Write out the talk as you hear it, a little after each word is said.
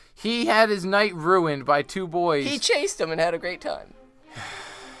He had his night ruined by two boys. He chased him and had a great time.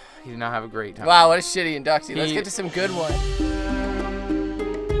 He did not have a great time. Wow, what a shitty inductee. Let's get to some good ones.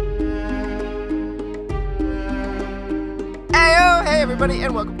 Hey everybody,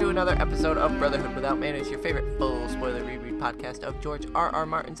 and welcome to another episode of Brotherhood Without Mayonnaise, your favorite full spoiler reread podcast of George R.R.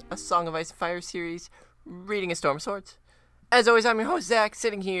 Martin's A Song of Ice and Fire series, reading A Storm of Swords. As always, I'm your host, Zach.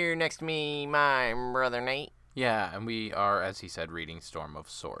 Sitting here next to me, my brother, Nate. Yeah, and we are, as he said, reading Storm of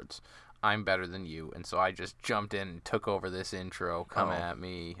Swords. I'm better than you, and so I just jumped in and took over this intro. Come at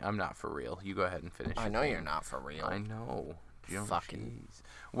me. I'm not for real. You go ahead and finish. I know you're not for real. I know. Fucking.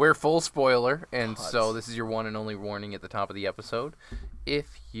 We're full spoiler, and so this is your one and only warning at the top of the episode.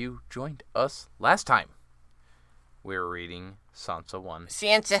 If you joined us last time, we're reading Sansa 1.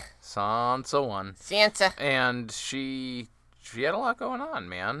 Sansa 1. And she had a lot going on,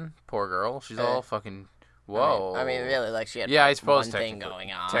 man. Poor girl. She's all fucking... Whoa. I mean, really, like, she had I suppose one thing going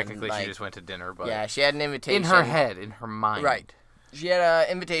on. Technically, like, she just went to dinner, but... Yeah, she had an invitation. In her head, in her mind. Right. She had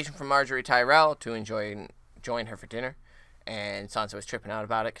an invitation from Margaery Tyrell to join her for dinner, and Sansa was tripping out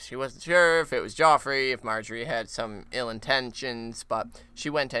about it because she wasn't sure if it was Joffrey, if Margaery had some ill intentions, but she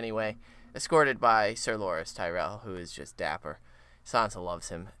went anyway, escorted by Sir Loras Tyrell, who is just dapper. Sansa loves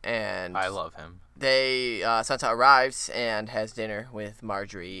him, and... I love him. Sansa arrives and has dinner with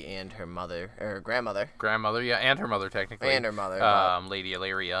Margaery and her mother, or grandmother. Grandmother, yeah, and her mother, technically. And her mother. Lady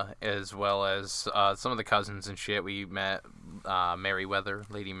Illyria, as well as some of the cousins and shit. We met Merryweather,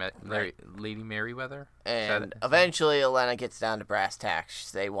 Lady Merryweather. And eventually, Olenna gets down to brass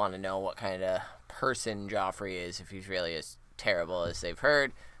tacks. They want to know what kind of person Joffrey is, if he's really as terrible as they've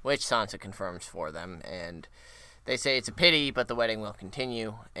heard, which Sansa confirms for them, and... They say it's a pity, but the wedding will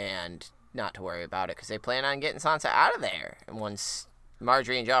continue, and not to worry about it, because they plan on getting Sansa out of there. And once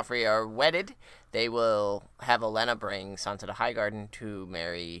Margaery and Joffrey are wedded, they will have Olenna bring Sansa to Highgarden to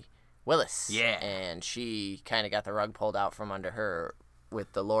marry Willis. Yeah. And she kind of got the rug pulled out from under her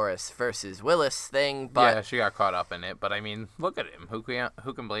with the Loras versus Willis thing, but... Yeah, she got caught up in it, but I mean, look at him. Who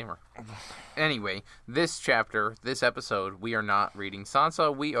can blame her? Anyway, this episode, we are not reading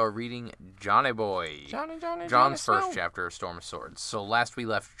Sansa, we are reading Johnny Boy. John's first chapter of Storm of Swords. So last we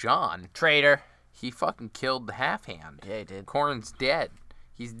left Jon... Traitor. He fucking killed the half-hand. Yeah, he did. Qhorin's dead.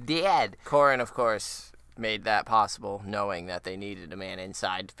 He's dead. Qhorin, of course... made that possible, knowing that they needed a man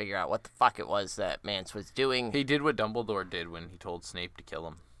inside to figure out what the fuck it was that Mance was doing. He did what Dumbledore did when he told Snape to kill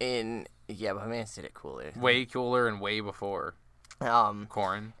him. Yeah, but Mance did it cooler. Way cooler and way before.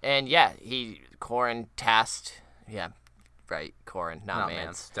 Qhorin. And yeah, Qhorin tasked... Yeah, right, Qhorin, not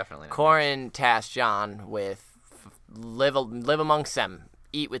Mance. Definitely not Qhorin tasked Jon with live amongst them,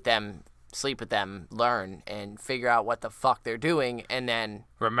 eat with them, sleep with them, learn, and figure out what the fuck they're doing, and then...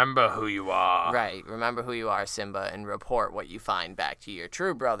 Remember who you are. Right, remember who you are, Simba, and report what you find back to your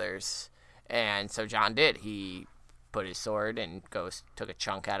true brothers. And so Jon did. He put his sword and took a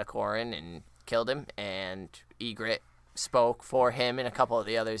chunk out of Qhorin and killed him, and Ygritte spoke for him and a couple of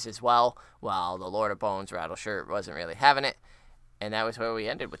the others as well, while the Lord of Bones, Rattleshirt, wasn't really having it. And that was where we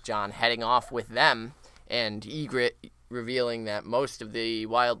ended, with Jon heading off with them, and Ygritte revealing that most of the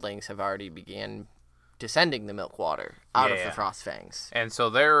wildlings have already began descending the Milkwater out of the Frostfangs. And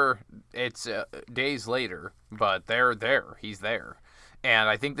so it's days later, but they're there. He's there. And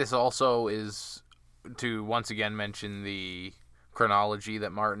I think this also is to once again mention the chronology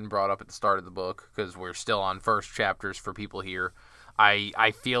that Martin brought up at the start of the book, because we're still on first chapters for people here.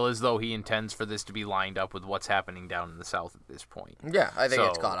 I feel as though he intends for this to be lined up with what's happening down in the south at this point. Yeah, I think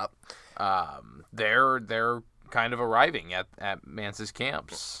it's caught up. They're kind of arriving at Mance's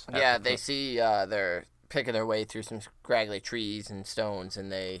camps. Yeah, they see they're picking their way through some scraggly trees and stones,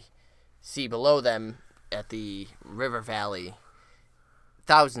 and they see below them at the river valley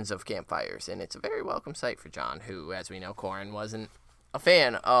thousands of campfires, and it's a very welcome sight for Jon, who, as we know, Qhorin wasn't a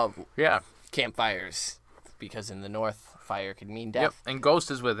fan of campfires, because in the north, fire could mean death. Yep, and Ghost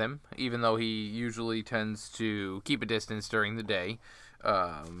is with him, even though he usually tends to keep a distance during the day.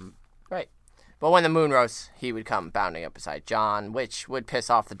 Right. But when the moon rose, he would come bounding up beside Jon, which would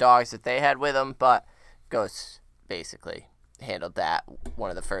piss off the dogs that they had with him, but Ghost basically handled that, one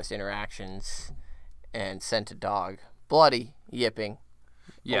of the first interactions, and sent a dog, bloody, yipping,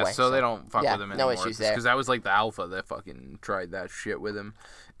 yeah, away. So they don't fuck with him anymore. No issues there. Because that was like the alpha that fucking tried that shit with him.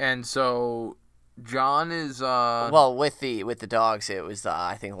 And so Jon is... Well, with the dogs, it was,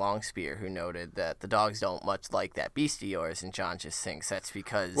 I think, Longspear who noted that the dogs don't much like that beast of yours, and Jon just thinks that's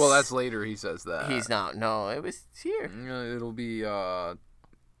because... Well, that's later he says that. He's not... No, it was here. It'll be,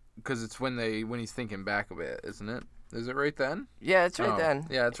 because it's when he's thinking back of it, isn't it? Is it right then? Yeah, it's right then.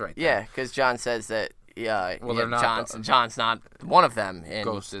 Yeah, it's right then. Yeah, because Jon says that Well, they're not. John's not one of them. And,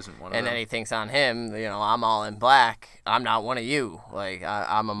 Ghost isn't one of them. And then he thinks on him, I'm all in black. I'm not one of you. Like,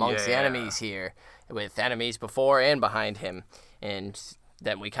 I'm amongst the enemies here, with enemies before and behind him. And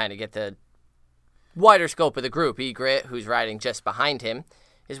then we kind of get the wider scope of the group. Ygritte, who's riding just behind him,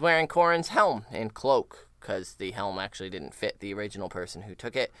 is wearing Corrin's helm and cloak, because the helm actually didn't fit the original person who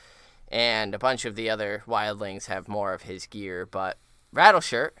took it. And a bunch of the other wildlings have more of his gear, but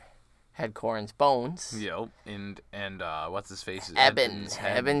Rattleshirt had Corrin's bones. Yep, and what's his face? Ebon's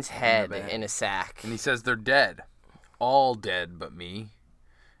head in a sack. And he says they're dead. All dead but me.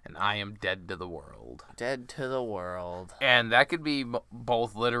 And I am dead to the world. Dead to the world. And that could be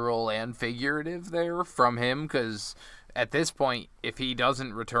both literal and figurative there from him, because at this point, if he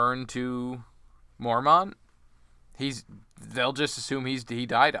doesn't return to Mormont, they'll just assume he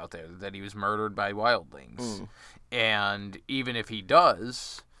died out there, that he was murdered by wildlings. And even if he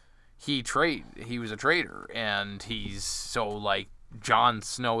does, he was a traitor, and he's so like Jon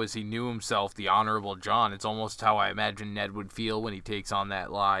Snow as he knew himself, the honorable Jon. It's almost how I imagine Ned would feel when he takes on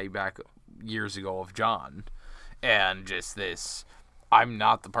that lie back years ago of Jon, and just this, I'm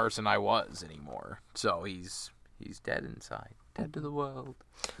not the person I was anymore. So he's dead inside, dead to the world.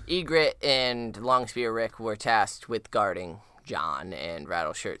 Ygritte and Longspear Rick were tasked with guarding Jon, and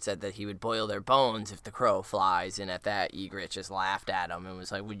Rattleshirt said that he would boil their bones if the crow flies, and at that Ygritte just laughed at him and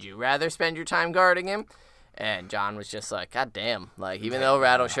was like, would you rather spend your time guarding him? And Jon was just like, God damn. Like, even though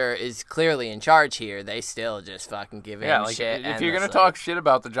Rattleshirt is clearly in charge here, they still just fucking give him shit. If you're going to talk shit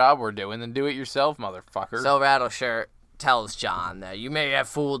about the job we're doing, then do it yourself, motherfucker. So Rattleshirt tells Jon that you may have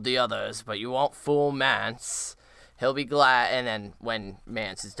fooled the others, but you won't fool Mance. He'll be glad, and then when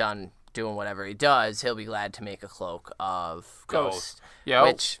Mance is done doing whatever he does, he'll be glad to make a cloak of Ghost. Yeah.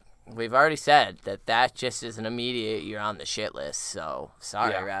 Which we've already said that just is an immediate, you're on the shit list. So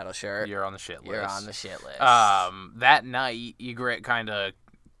sorry, Rattleshirt. You're on the shit list. You're on the shit list. That night, Ygritte kind of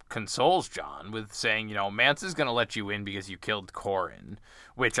consoles Jon with saying, Mance is going to let you in because you killed Corrin,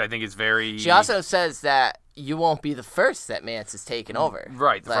 which I think is very... She also says that you won't be the first that Mance is taken over.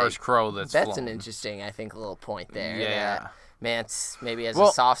 Right, the first crow that's flown. an interesting, I think, little point there. Yeah. That Mance maybe has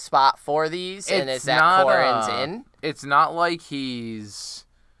a soft spot for these, and is that Corrin's in? It's not like he's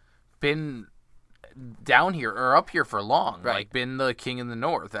been down here or up here for long, right. Like been the king in the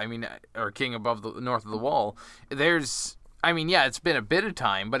north. I mean, or king above the north of the wall. It's been a bit of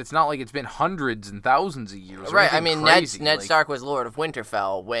time, but it's not like it's been hundreds and thousands of years. Right. I mean, Ned Stark was Lord of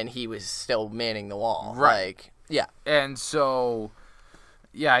Winterfell when he was still manning the wall. Right. Yeah. And so,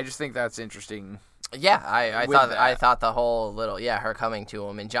 I just think that's interesting. Yeah, I thought the whole her coming to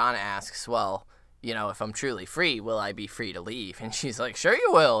him, and Jon asks, well, if I'm truly free, will I be free to leave? And she's like, sure you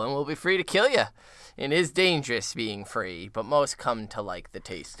will, and we'll be free to kill you. It is dangerous being free, but most come to like the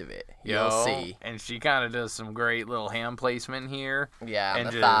taste of it. You'll see. And she kind of does some great little hand placement here. Yeah, and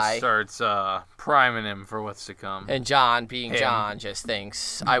the just thigh. Starts priming him for what's to come. And Jon, Jon, just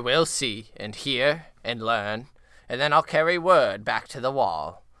thinks, I will see and hear and learn, and then I'll carry word back to the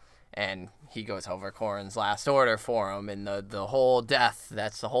wall. And he goes over Corrin's last order for him, and the whole death.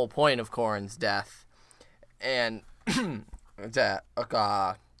 That's the whole point of Corrin's death. And that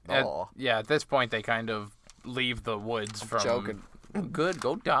at this point they kind of leave the woods from. Joking. Good,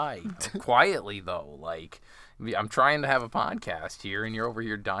 go die quietly though. Like, I'm trying to have a podcast here, and you're over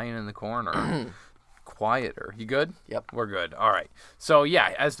here dying in the corner. Quieter. You good? Yep. We're good. All right. So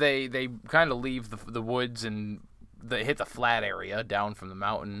as they kind of leave the woods and they hit the flat area down from the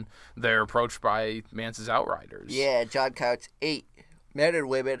mountain, they're approached by Mance's outriders. Yeah, Jon counts 8 men and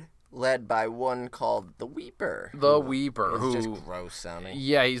women, led by one called the Weeper. The Weeper, who's just gross sounding.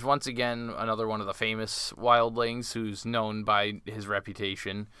 Yeah, he's once again another one of the famous wildlings who's known by his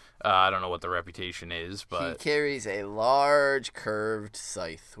reputation. I don't know what the reputation is, but... He carries a large curved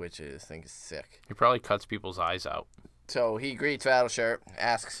scythe, which I think is sick. He probably cuts people's eyes out. So he greets Rattleshirt,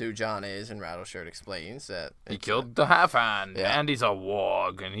 asks who Jon is, and Rattleshirt explains that... He killed the half-hand, and he's a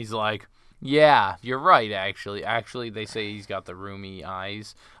warg, and he's like... Yeah, you're right, actually. Actually, they say he's got the roomy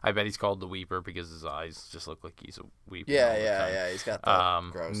eyes. I bet he's called the Weeper because his eyes just look like he's a weeper. Yeah, he's got the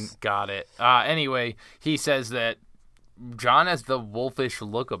gross. Got it. Anyway, he says that Jon has the wolfish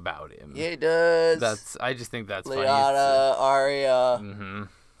look about him. Yeah, he does. I just think that's funny. Lyanna, Arya. Mm-hmm.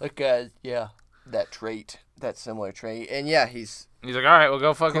 Look at, that trait, that similar trait. And he's like, all right, we'll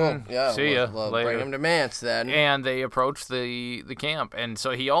go fucking see ya later. Bring him to Mance then. And they approach the camp. And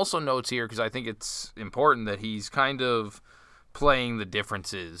so he also notes here, because I think it's important, that he's kind of playing the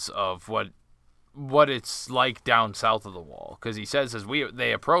differences of what what it's like down south of the wall, because he says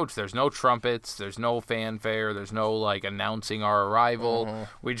they approach, there's no trumpets, there's no fanfare, there's no like announcing our arrival.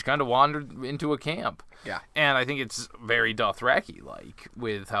 We just kind of wandered into a camp. Yeah. And I think it's very Dothraki like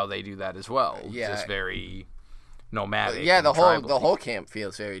with how they do that as well. Yeah. Just very nomadic. Yeah, the and whole camp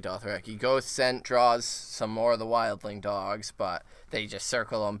feels very Dothraki. Ghost scent draws some more of the wildling dogs, but they just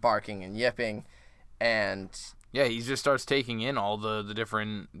circle them, barking and yipping, and yeah, he just starts taking in all the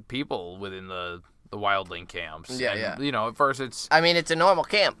different people within the wildling camps. Yeah, and, yeah. You know, at first it's a normal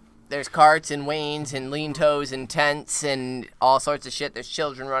camp. There's carts and wains and lean toes and tents and all sorts of shit. There's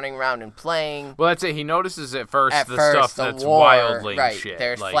children running around and playing. well, that's it. He notices at first At the first, stuff the that's war, wildling right? shit.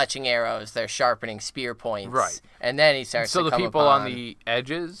 There's like, fletching arrows. They're sharpening spear points. Right. And then he starts. So to the come people upon, on the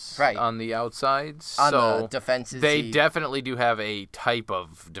edges, Right. on the outsides, on so the defenses. they he- definitely do have a type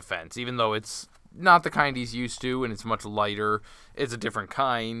of defense, even though it's not the kind he's used to, and it's much lighter. It's a different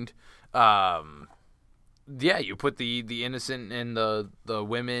kind. Yeah, you put the innocent and the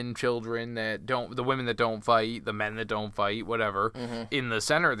women, children the women that don't fight, the men that don't fight, whatever, in the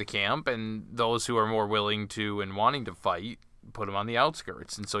center of the camp, and those who are more willing to and wanting to fight, put them on the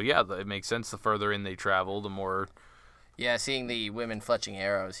outskirts. And so yeah, it makes sense. The further in they travel, the more. Yeah, seeing the women fletching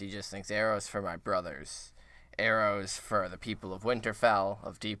arrows, he just thinks arrows for my brothers, arrows for the people of Winterfell,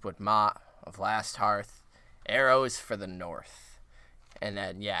 of Deepwood Motte, of Last Hearth, arrows for the North. And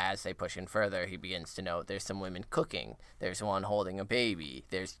then, yeah, as they push in further, he begins to note there's some women cooking. There's one holding a baby.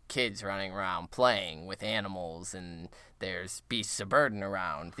 There's kids running around playing with animals, and there's beasts of burden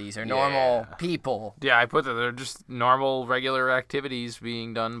around. These are normal people. Yeah, I put that they're just normal, regular activities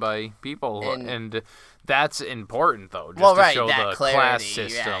being done by people, and that's important though. Just to show that the clarity. class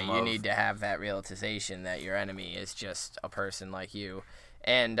system. Yeah, you need to have that realization that your enemy is just a person like you.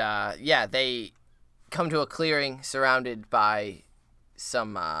 And yeah, they come to a clearing surrounded by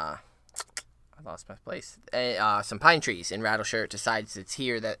some I lost my place. Some pine trees, and Rattleshirt decides it's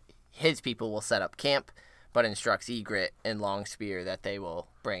here that his people will set up camp, but instructs Ygritte and Longspear that they will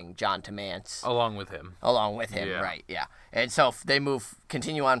bring Jon to Mance along with him. Yeah. Right? Yeah, and so they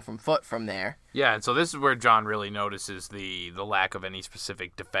continue on from foot from there. Yeah, and so this is where Jon really notices the lack of any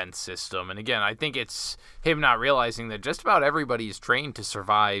specific defense system. And again, I think it's him not realizing that just about everybody is trained to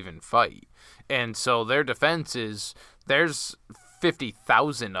survive and fight, and so their defense is there's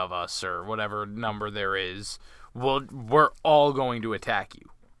 50,000 of us or whatever number there is. We're all going to attack you.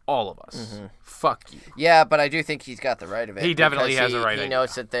 All of us. Fuck you. Yeah, but I do think he's got the right of it. He definitely has the right He idea.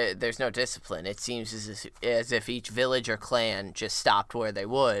 notes that there's no discipline. It seems as if each village or clan just stopped where they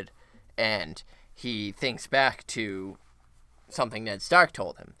would, and he thinks back to something Ned Stark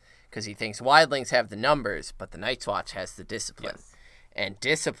told him, because he thinks wildlings have the numbers, but the Night's Watch has the discipline. Yes. And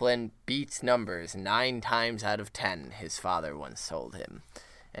discipline beats numbers 9 times out of 10, his father once told him.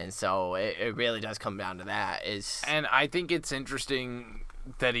 And so it really does come down to that. And I think it's interesting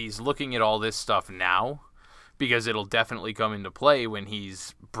that he's looking at all this stuff now, because it'll definitely come into play when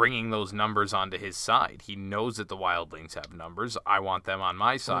he's bringing those numbers onto his side. He knows that the wildlings have numbers. I want them on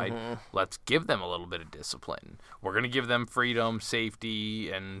my side. Let's give them a little bit of discipline. We're going to give them freedom,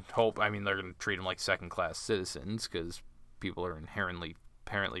 safety, and hope. I mean, they're going to treat them like second-class citizens, because people are apparently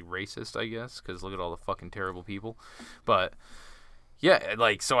racist, I guess, because look at all the fucking terrible people. But yeah,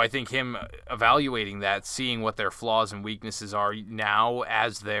 like, so I think him evaluating that, seeing what their flaws and weaknesses are now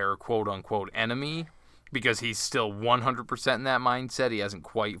as their quote-unquote enemy, because he's still 100% in that mindset. He hasn't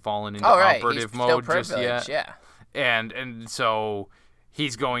quite fallen into operative mode just yet. Yeah. And so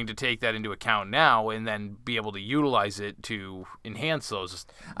he's going to take that into account now and then be able to utilize it to enhance those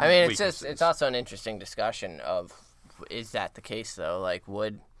weaknesses. It's also an interesting discussion of, is that the case though? Like,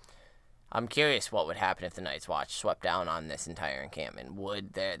 I'm curious what would happen if the Night's Watch swept down on this entire encampment.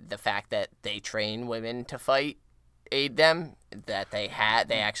 Would the fact that they train women to fight aid them? That they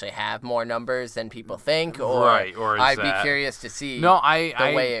actually have more numbers than people think? Or I'd be curious to see the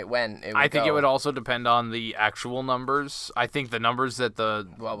way it went. I think it would also depend on the actual numbers. I think the numbers that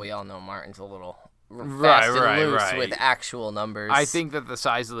well, we all know Martin's a little fast and loose with actual numbers. I think that the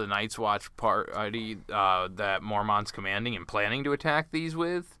size of the Night's Watch party that Mormont's commanding and planning to attack these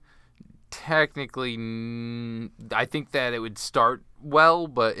with, technically, I think that it would start well,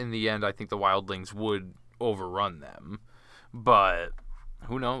 but in the end, I think the wildlings would overrun them. But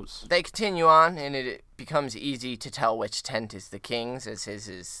who knows? They continue on, and it becomes easy to tell which tent is the king's, as his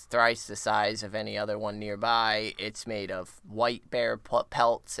is thrice the size of any other one nearby. It's made of white bear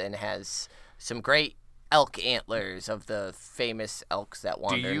pelts and has some great elk antlers of the famous elks that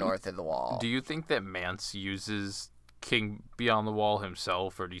wander north of the wall. Do you think that Mance uses King Beyond the Wall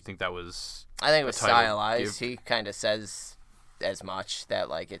himself, or do you think that was... I think it was stylized. He kind of says as much that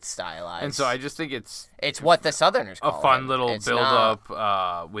like it's stylized. And so I just think it's what the Southerners a call fun it. little It's build not-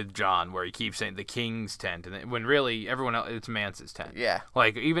 up with John, where he keeps saying the king's tent, and when really everyone else, it's Mance's tent. Yeah.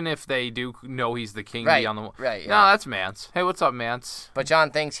 Like even if they do know he's the king, Right, beyond the right, No, yeah. that's Mance. Hey, what's up, Mance? But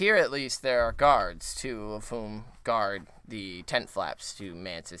John thinks here at least there are guards, two of whom guard the tent flaps to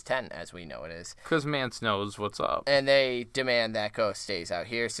Mance's tent, as we know it is. Because Mance knows what's up. And they demand that Ghost stays out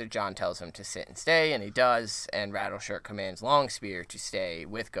here, so John tells him to sit and stay, and he does, and Rattleshirt commands Longspear to stay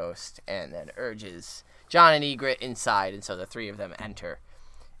with Ghost, and then urges John and Egret inside, and so the three of them enter.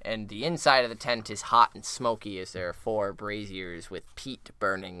 And the inside of the tent is hot and smoky, as there are 4 braziers with peat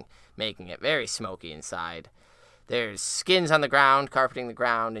burning, making it very smoky inside. There's skins on the ground, carpeting the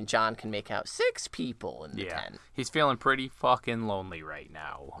ground, and John can make out 6 people in the tent. He's feeling pretty fucking lonely right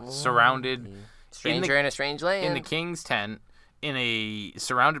now. Surrounded Stranger in a strange land. in the king's tent,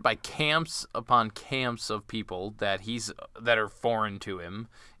 surrounded by camps upon camps of people that are foreign to him,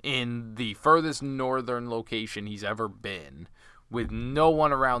 in the furthest northern location he's ever been, with no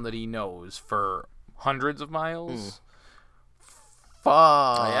one around that he knows for hundreds of miles. Fuck.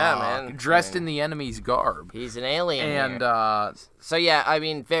 Oh, yeah, man. Dressed in the enemy's garb. He's an alien And here. So yeah, I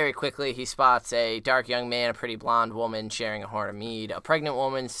mean, very quickly he spots a dark young man, a pretty blonde woman sharing a horn of mead. A pregnant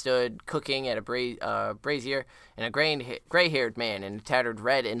woman stood cooking at a brazier, and a gray-haired man in a tattered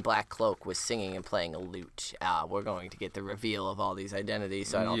red and black cloak was singing and playing a lute. We're going to get the reveal of all these identities,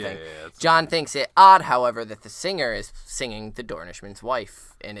 so I don't think. John thinks it odd, however, that the singer is singing the Dornishman's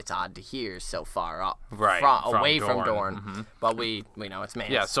wife, and it's odd to hear so far up, away from Dorne. Mm-hmm. But we know it's Mance.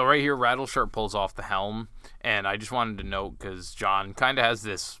 Yeah, so right here, Rattleshirt pulls off the helm, and I just wanted to note, because John kind of has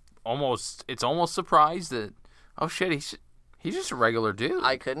this almost surprised that, oh shit, he's just a regular dude.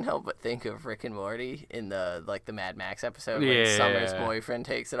 I couldn't help but think of Rick and Morty in the Mad Max episode when Yeah. Summer's boyfriend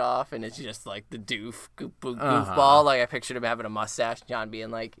takes it off, and it's just like the goofball. Like I pictured him having a mustache, John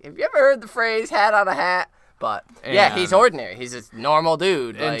being like, "Have you ever heard the phrase hat on a hat?" But yeah, he's ordinary. He's a normal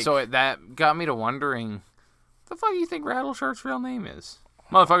dude. And so that got me to wondering, what the fuck do you think Rattleshirt's real name is?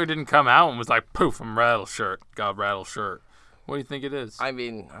 Motherfucker didn't come out and was like, poof, I'm Rattleshirt. God, Rattleshirt. What do you think it is? I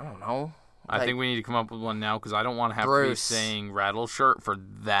mean, I don't know. I think we need to come up with one now, because I don't want to have to be saying Rattleshirt for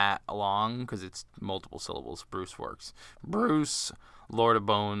that long, because it's multiple syllables. Bruce works. Bruce, Lord of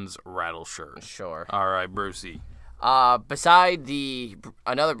Bones, Rattleshirt. Sure. All right, Brucey. Beside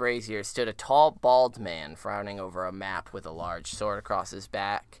another brazier stood a tall, bald man frowning over a map with a large sword across his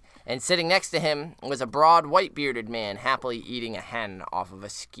back. And sitting next to him was a broad, white-bearded man happily eating a hen off of a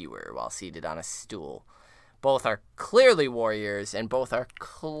skewer while seated on a stool. Both are clearly warriors, and both are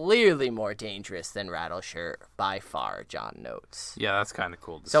clearly more dangerous than Rattleshirt by far, John notes. Yeah, that's kind of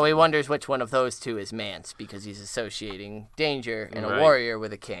cool. So he wonders which one of those two is Mance, because he's associating danger and a warrior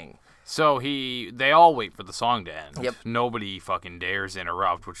with a king. So they all wait for the song to end. Yep. Nobody fucking dares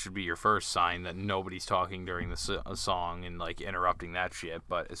interrupt, which should be your first sign that nobody's talking during the song and like interrupting that shit.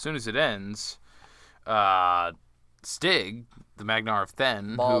 But as soon as it ends, Stig, the Magnar of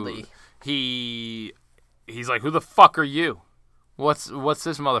Then, Baldy, he's like, "Who the fuck are you? What's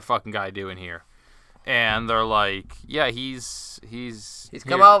this motherfucking guy doing here?" And they're like, "Yeah, he's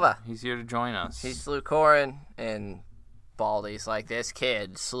come over. He's here to join us. He slew Corin," and Baldy's like, "This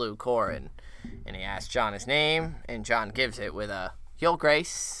kid slew Corin." And he asks John his name, and John gives it with a "Your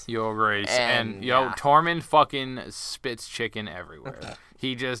Grace." Your Grace. And yeah. Tormund fucking spits chicken everywhere.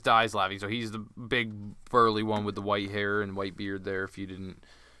 He just dies laughing. So he's the big burly one with the white hair and white beard there, if you didn't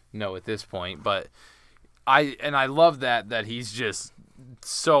know at this point. But I love that he's just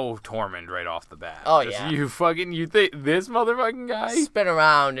so Tormund right off the bat. Oh, Just, yeah. You think this motherfucking guy? Spin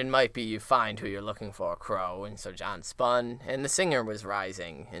around and might be you find who you're looking for, Crow. And so John spun, and the singer was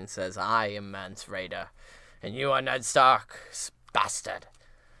rising and says, "I am Mance Rayder, and you are Ned Stark, bastard,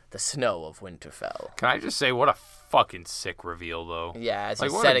 the snow of Winterfell." Can I just say, what a fucking sick reveal, though. Yeah, as Like,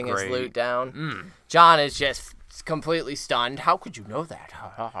 he's what a setting his great- lute down. John is just completely stunned. How could you know that?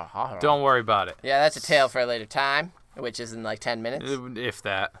 Don't worry about it. Yeah, that's a tale for a later time, which is in like 10 minutes. If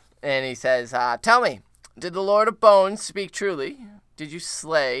that. And he says, "Tell me, did the Lord of Bones speak truly? Did you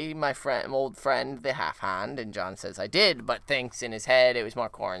slay my old friend, the Half-Hand?" And John says, "I did, but thinks in his head it was more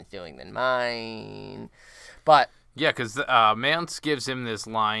Corin's doing than mine." But Yeah, because Mance gives him this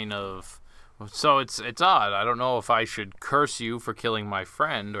line of, so it's odd. I don't know if I should curse you for killing my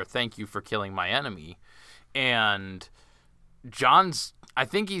friend or thank you for killing my enemy. And I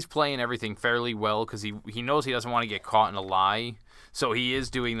think he's playing everything fairly well, because he knows he doesn't want to get caught in a lie. So he is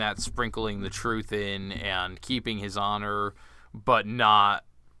doing that, sprinkling the truth in and keeping his honor, but not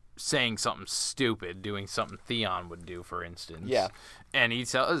saying something stupid, doing something Theon would do, for instance. Yeah. And he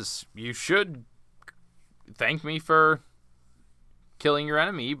says, you should thank me for killing your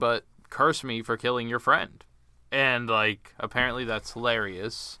enemy, but curse me for killing your friend. And, like, apparently that's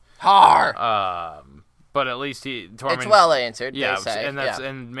hilarious. Har! But at least Tormund... It's well answered, yeah, they say.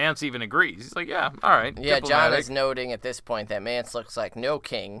 And Mance even agrees. He's like, yeah, all right. Yeah, Jon is noting at this point that Mance looks like no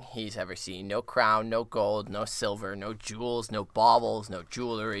king he's ever seen. No crown, no gold, no silver, no jewels, no baubles, no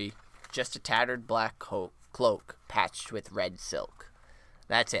jewelry. Just a tattered black cloak patched with red silk.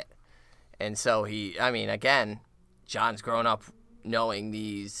 That's it. And so again, Jon's grown up knowing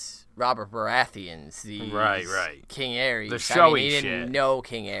these Robert Baratheons, these right. King Aerys. The showy he shit. didn't know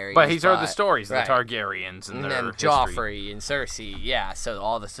King Aerys. But he's heard the stories, right. the Targaryens and their then Joffrey and Cersei, yeah, so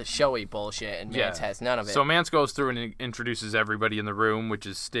all this showy bullshit, and Mance has none of it. So Mance goes through and introduces everybody in the room, which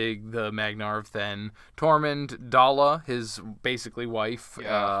is Stig, the Magnar of Then, Tormund, Dalla, his basically wife,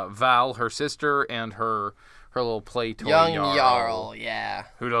 Val, her sister, and her little play toy young Jarl, yeah.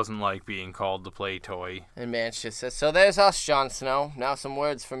 Who doesn't like being called the play toy? And Mance just says, so there's us, Jon Snow. Now some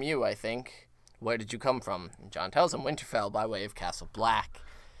words from you, I think. Where did you come from? And Jon tells him Winterfell by way of Castle Black.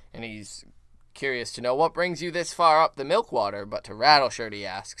 And he's curious to know what brings you this far up the Milkwater, but to Rattleshirt he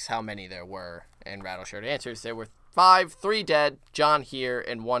asks how many there were. And Rattleshirt answers there were 5, 3 dead, Jon here,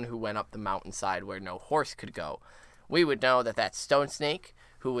 and 1 who went up the mountainside where no horse could go. We would know that that's Stone Snake,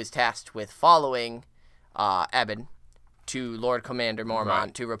 who was tasked with following Ebon to Lord Commander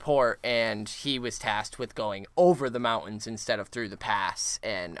Mormont to report, and he was tasked with going over the mountains instead of through the pass,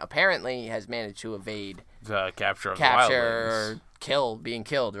 and apparently has managed to evade the capture or being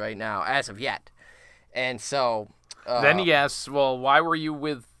killed right now, as of yet. And so... then he asks, well, why were you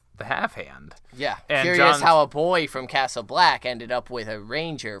with the Half-Hand? Yeah, and curious how a boy from Castle Black ended up with a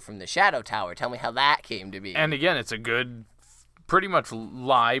ranger from the Shadow Tower. Tell me how that came to be. And again, it's a good... pretty much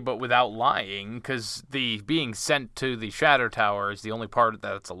lie, but without lying, because the being sent to the Shadow Tower is the only part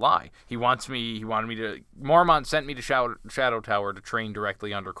that's a lie. Mormont sent me to Shadow Tower to train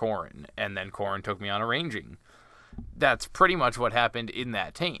directly under Corrin, and then Corrin took me on a ranging. That's pretty much what happened in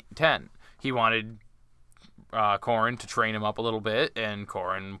that tent. He wanted Corrin to train him up a little bit, and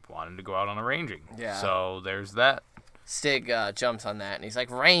Corrin wanted to go out on a ranging. Yeah. So there's that. Stig jumps on that, and he's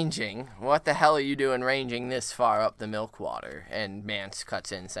like, ranging? What the hell are you doing ranging this far up the Milkwater? And Mance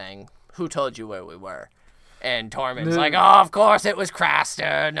cuts in saying, who told you where we were? And Tormund's like, oh, of course it was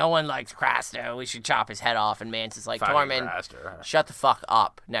Craster. No one likes Craster. We should chop his head off. And Mance is like, Tormund, shut the fuck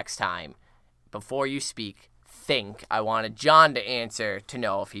up next time. Before you speak, think. I wanted Jon to answer to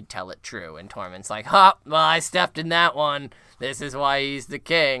know if he'd tell it true. And Tormund's like, well, I stepped in that one. This is why he's the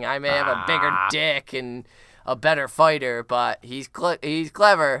king. I may have a bigger dick and... a better fighter, but he's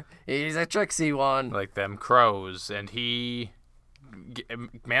clever. He's a tricksy one. Like them crows, and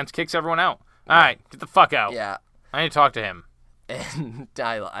Mance kicks everyone out. All right, get the fuck out. Yeah. I need to talk to him. And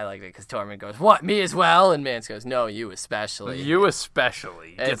I like it because Tormund goes, what, me as well? And Mance goes, no, you especially. You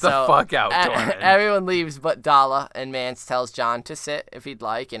especially. Get the fuck out, Tormund. Everyone leaves but Dalla, and Mance tells Jon to sit if he'd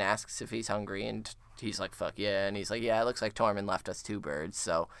like and asks if he's hungry, and he's like, fuck yeah. And he's like, yeah, it looks like Tormund left us 2 birds,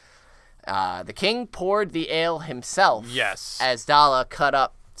 so... the king poured the ale himself. Yes. As Dalla cut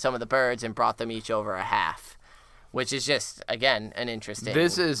up some of the birds and brought them each over a half, which is just, again, an interesting...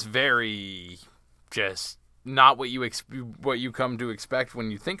 This is very just not what you come to expect when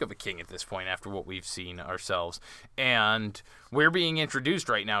you think of a king at this point after what we've seen ourselves. And we're being introduced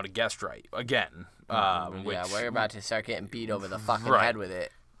right now to guest right again. We're about to start getting beat over the fucking head with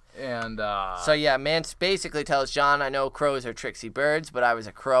it. And so yeah, Mance basically tells Jon, I know crows are tricksy birds, but I was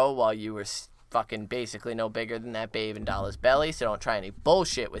a crow while you were fucking basically no bigger than that babe in Dalla's belly, so don't try any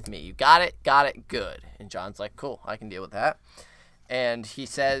bullshit with me. You got it, good. And Jon's like, cool, I can deal with that. And he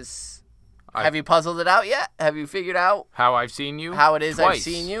says, have you puzzled it out yet? Have you figured out how I've seen you? How it is Twice. I've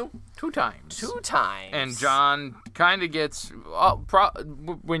seen you? 2 times. 2 times. And Jon kind of gets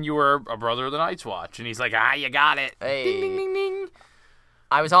when you were a brother of the Night's Watch, and he's like, you got it. Hey. Ding ding ding ding.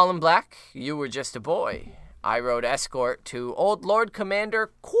 I was all in black. You were just a boy. I rode escort to old Lord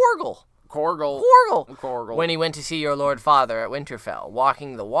Commander Korgel. When he went to see your Lord Father at Winterfell.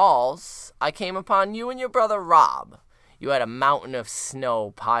 Walking the walls, I came upon you and your brother Robb. You had a mountain of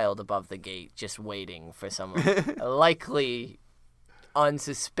snow piled above the gate, just waiting for some likely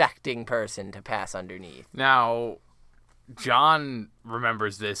unsuspecting person to pass underneath. Now... Jon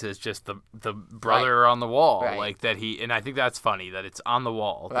remembers this as just the brother on the wall, like that and I think that's funny that it's on the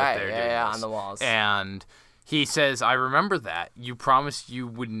wall that they're doing this. On the walls. And he says, I remember that. You promised you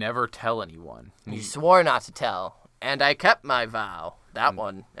would never tell anyone. You swore not to tell, and I kept my vow. That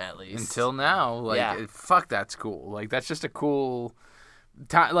one, at least. Until now. Fuck, that's cool. Like, that's just a cool...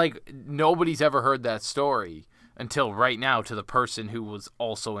 Like, nobody's ever heard that story. until right now to the person who was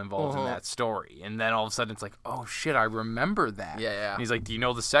also involved in that story. And then all of a sudden it's like, oh shit, I remember that. Yeah. And he's like, do you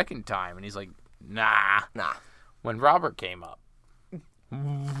know the second time? And he's like, nah. When Robert came up.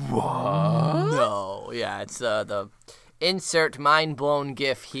 What? No. Yeah, it's the insert mind-blown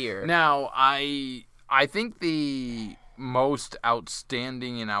gif here. Now, I think the most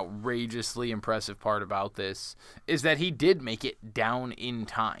outstanding and outrageously impressive part about this is that he did make it down in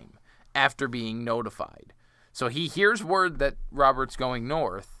time after being notified. So he hears word that Robert's going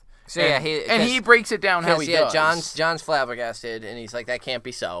north. So he breaks it down how he does. John's flabbergasted, and he's like, "That can't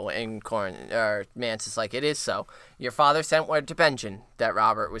be so." And Mance is like, "It is so. Your father sent word to Benjen that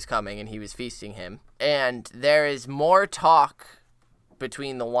Robert was coming, and he was feasting him. And there is more talk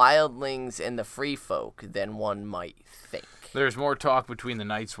between the wildlings and the free folk than one might think." There's more talk between the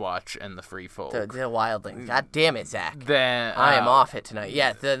Night's Watch and the Free Folk. The wildlings. God damn it, Zach. Then I am off it tonight.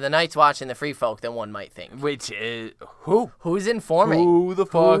 Yeah, the Night's Watch and the Free Folk than one might think. Which is who? Who's informing? Who the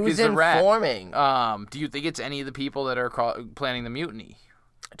fuck Who's is the rat? informing? Do you think it's any of the people that are planning the mutiny?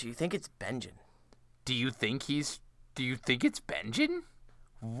 Do you think it's Benjen? Do you think it's Benjen?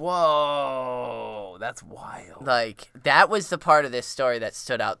 Whoa, that's wild. Like, that was the part of this story that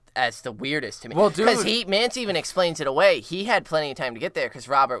stood out as the weirdest to me. Well, dude, because Mance even explains it away. He had plenty of time to get there because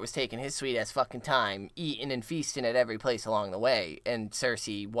Robert was taking his sweet ass fucking time, eating and feasting at every place along the way, and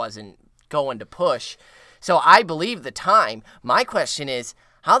Cersei wasn't going to push. So I believe the time. My question is,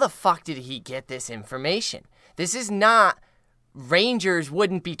 how the fuck did he get this information? This is not... Rangers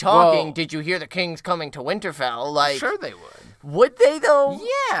wouldn't be talking, well, did you hear the king's coming to Winterfell? Like, sure they would. Would they, though?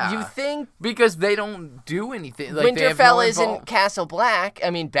 Yeah. You think? Because they don't do anything. Like, Winterfell isn't Castle Black.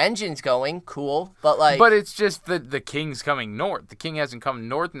 I mean, Benjen's going. Cool. But, like... But it's just the king's coming north. The king hasn't come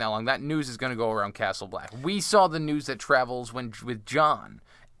north in that long. That news is going to go around Castle Black. We saw the news that travels with Jon.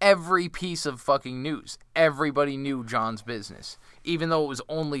 Every piece of fucking news. Everybody knew Jon's business. Even though it was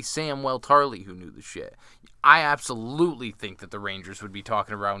only Samwell Tarly who knew the shit. I absolutely think that the Rangers would be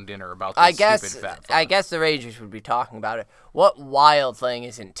talking around dinner about this stupid fat fuck. I guess the Rangers would be talking about it. What wildling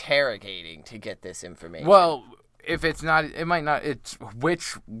is interrogating to get this information? Well, if it's not, it might not. It's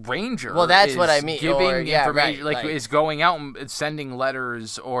which ranger. Well, that's what I mean. Giving information, right, is going out and sending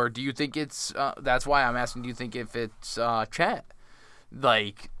letters, or do you think it's? That's why I'm asking. Do you think if it's Chet,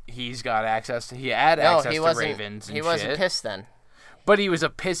 like he's got access to? He had access to Ravens. And he wasn't pissed then. But he was a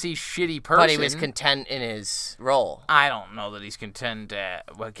pissy, shitty person. But he was content in his role. I don't know that he's content at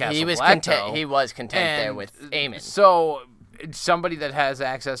Castle he was Black, content. though. He was content there with Aemon. So somebody that has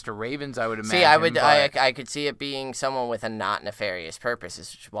access to Ravens, I would imagine. See, I could see it being someone with a not nefarious purpose.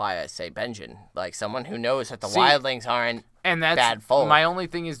 Is why I say Benjen, like someone who knows that the wildlings aren't bad folk. My only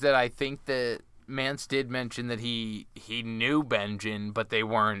thing is that I think that Mance did mention that he knew Benjen, but they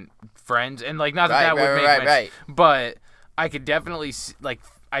weren't friends, and like not that would make sense. Right. But I could definitely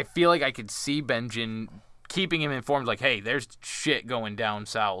I feel like I could see Benjen keeping him informed, like, hey, there's shit going down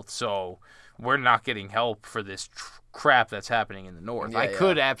south, so we're not getting help for this crap that's happening in the north. I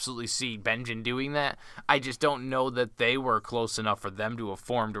could absolutely see Benjen doing that. I just don't know that they were close enough for them to have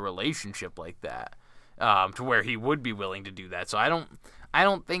formed a relationship like that, to where he would be willing to do that. So I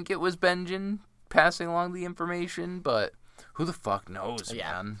don't think it was Benjen passing along the information, but who the fuck knows,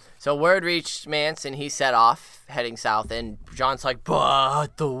 man? So word reached Mance, and he set off, heading south, and Jon's like,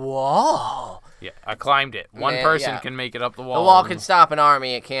 but the wall. Yeah, I climbed it. One person can make it up the wall. The wall can stop an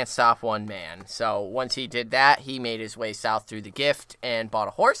army. It can't stop one man. So once he did that, he made his way south through the Gift and bought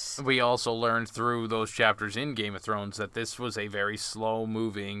a horse. We also learned through those chapters in Game of Thrones that this was a very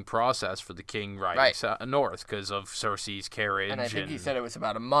slow-moving process for the king riding north because of Cersei's carriage. And I think he said it was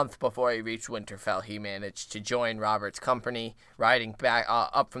about a month before he reached Winterfell. He managed to join Robert's company, riding back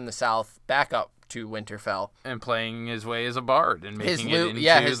up from the south, back up to Winterfell, and playing his way as a bard and making his it into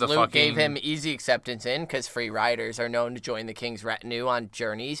his the loot fucking... gave him easy acceptance in, because free riders are known to join the king's retinue on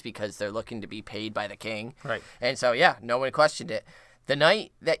journeys because they're looking to be paid by the king. Right. And so no one questioned it. The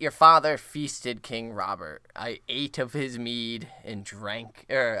night that your father feasted King Robert, I ate of his meat and drank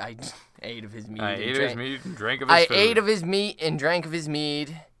of his meat and drank of his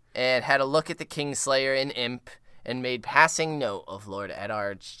mead and had a look at the Kingslayer and Imp and made passing note of Lord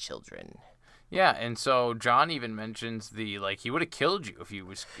Eddard's children. Yeah, and so Jon even mentions he would have killed you if you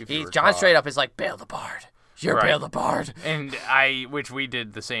were Jon straight up is like, Bale the Bard. You're Bale the Bard. And which we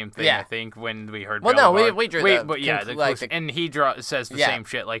did the same thing, I think, when we heard Bale the Bard. We drew and he says the same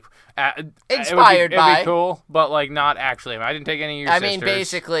shit, inspired by. It'd be cool, but, not actually. I didn't take any of your sisters. I mean,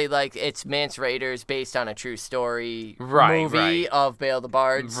 basically, it's Mance Raiders based on a true story movie of Bale the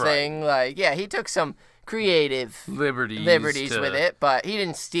Bard's thing. He took some creative liberties with it, but he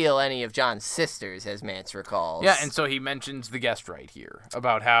didn't steal any of Jon's sisters, as Mance recalls. Yeah, and so he mentions the guest right here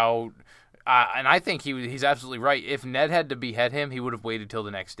about how, and I think he's absolutely right. If Ned had to behead him, he would have waited till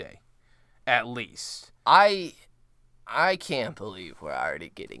the next day, at least. I can't believe we're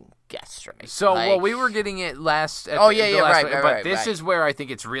already getting guest right. So, like, well, we were getting it last. Right, but this right. is where I think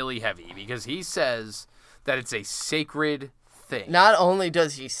it's really heavy because he says that it's a sacred thing. Not only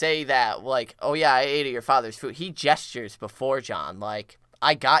does he say that, like, oh yeah, I ate of your father's food, he gestures before Jon, like,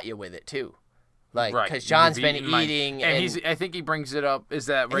 I got you with it too. Like, because Jon's been eating. And I think he brings it up, is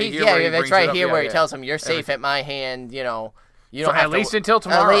that right here? Yeah, that's right here where he tells him, you're safe at my hand, you know. You don't have at least until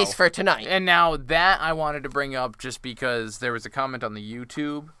tomorrow. At least for tonight. And now that I wanted to bring up just because there was a comment on the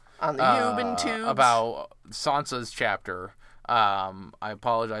YouTube. On the YouTube. About Sansa's chapter. I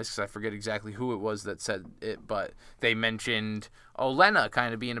apologize because I forget exactly who it was that said it, but they mentioned Olenna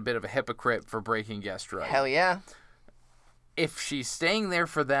kind of being a bit of a hypocrite for breaking guest right. Hell yeah. If she's staying there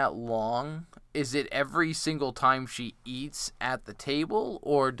for that long, is it every single time she eats at the table,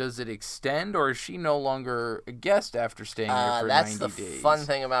 or does it extend, or is she no longer a guest after staying there for 90 days? That's the fun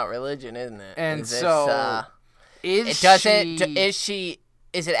thing about religion, isn't it? And is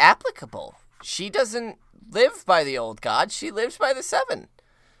it applicable? She doesn't live by the old god. She lives by the seven.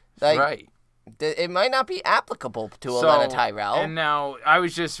 Like, right. It might not be applicable to Olenna Tyrell. And now, I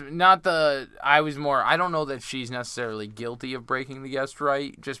don't know that she's necessarily guilty of breaking the guest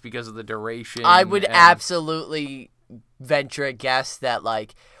right, just because of the duration. I would absolutely venture a guess that,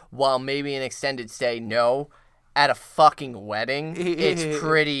 like, while maybe an extended stay, no, at a fucking wedding, it's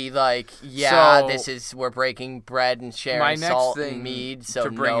pretty, like, yeah, we're breaking bread and sharing salt and mead, so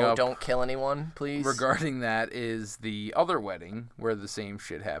no, don't kill anyone, please. Regarding that is the other wedding, where the same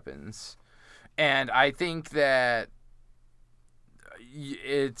shit happens. And I think that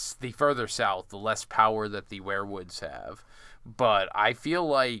it's the further south, the less power that the werewoods have. But I feel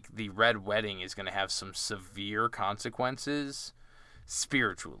like the Red Wedding is going to have some severe consequences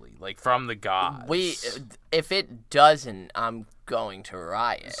spiritually, like from the gods. If it doesn't, I'm going to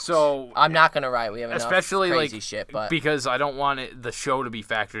riot. So I'm not going to riot. We have enough especially crazy shit, but because I don't want the show to be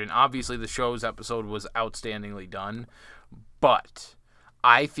factored in. Obviously, the show's episode was outstandingly done, but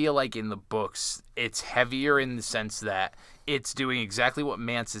I feel like in the books, it's heavier in the sense that it's doing exactly what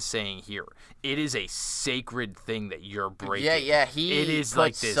Mance is saying here. It is a sacred thing that you're breaking. Yeah, it is puts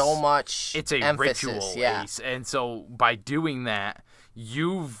like this, so much it's a emphasis, ritual, yeah. And so by doing that,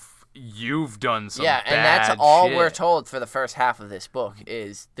 you've done some and bad that's all shit. we're told for the first half of this book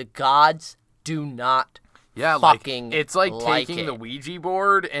is the gods do not it's like taking the Ouija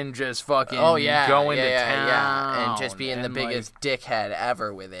board and just fucking going to town. And just being the biggest dickhead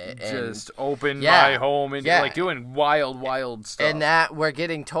ever with it. Just open my home and like doing wild stuff. And that we're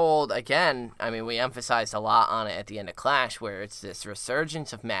getting told, again, I mean, we emphasized a lot on it at the end of Clash, where it's this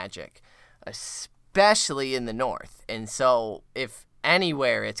resurgence of magic, especially in the north. And so if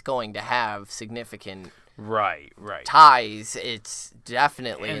anywhere it's going to have significant ties, it's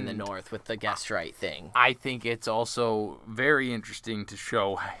definitely in the north with the guest right thing. I think it's also very interesting to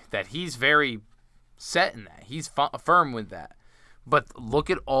show that he's very set in that. He's firm with that. But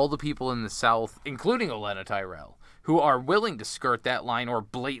look at all the people in the south, including Olenna Tyrell, who are willing to skirt that line or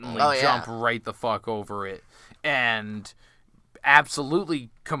blatantly jump right the fuck over it and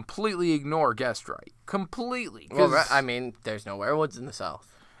absolutely, completely ignore guest right. Completely. Well, I mean, there's no werewolves in the south.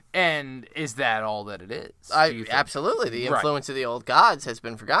 And is that all that it is? Absolutely. The influence of the old gods has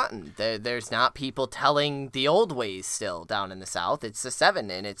been forgotten. There's not people telling the old ways still down in the south. It's the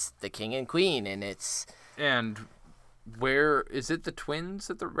seven, and it's the king and queen, and it's... And where... Is it the twins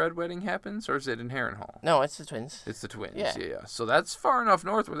that the Red Wedding happens, or is it in Harrenhal? No, it's the twins. It's the twins, yeah. So that's far enough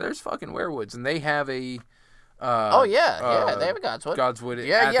north where there's fucking werewoods, and they have a... they have a Godswood.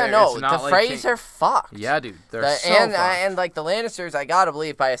 The like Freys are fucked. Yeah, dude, they're fucked. And like the Lannisters, I gotta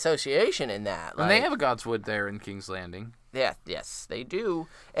believe by association in that. And they have a Godswood there in King's Landing. Yeah, yes, they do.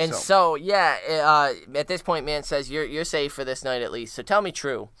 And at this point, Mance says you're safe for this night at least. So tell me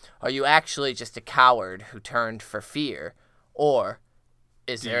true: are you actually just a coward who turned for fear, or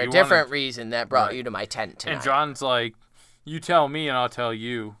is there a different reason that brought you to my tent tonight? And Jon's like, you tell me and I'll tell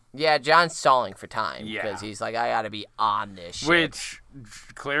you. Yeah, Jon's stalling for time because he's like, I gotta be on this shit. Which,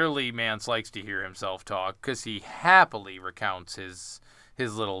 clearly, Mance likes to hear himself talk because he happily recounts his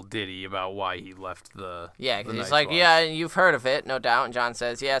little ditty about why he left the because he's Night's like, Watch. yeah, you've heard of it, no doubt. And Jon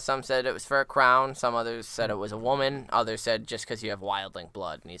says, yeah, some said it was for a crown, some others said it was a woman, others said just because you have wildling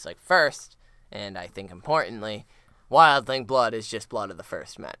blood. And he's like, first, and I think importantly, wildling blood is just blood of the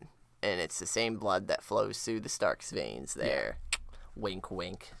first men. And it's the same blood that flows through the Stark's veins there. Yeah. Wink,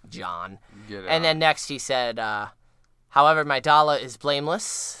 wink, John. Get And then next he said, however, my Dala is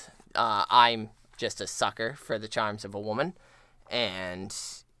blameless. I'm just a sucker for the charms of a woman. And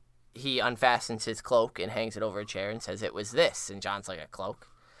he unfastens his cloak and hangs it over a chair and says it was this. And John's like, a cloak?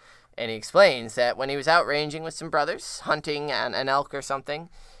 And he explains that when he was out ranging with some brothers, hunting an elk or something,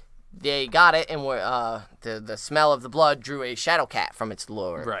 they got it, and the smell of the blood drew a shadow cat from its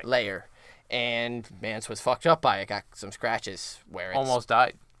lair. And Mance was fucked up by it, got some scratches where it's almost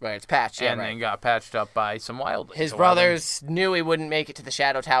died. Where it's patched, and then got patched up by some wildlings. His brothers knew he wouldn't make it to the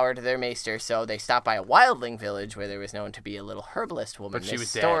Shadow Tower to their maester, so they stopped by a wildling village where there was known to be a little herbalist woman. But she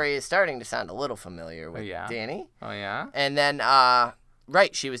was dead. This story is starting to sound a little familiar with Danny. Oh, yeah? And then,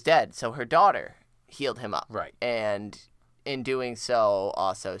 right, she was dead, so her daughter healed him up. Right. And in doing so,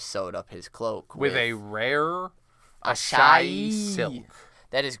 also sewed up his cloak with a rare Ashai silk.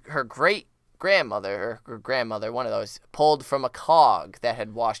 That is her great-grandmother, or grandmother, one of those, pulled from a cog that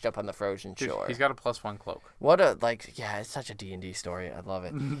had washed up on the frozen shore. He's got a +1 cloak. What a, it's such a D&D story. I love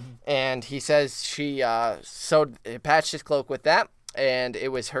it. And he says she patched his cloak with that, and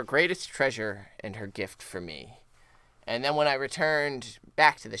it was her greatest treasure and her gift for me. And then when I returned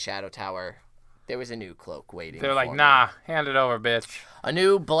back to the Shadow Tower, there was a new cloak waiting. They're like, nah, hand it over, bitch. A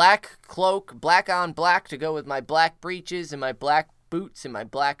new black cloak, black on black, to go with my black breeches and my black boots and my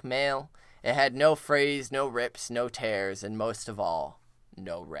black mail. It had no frays, no rips, no tears, and most of all,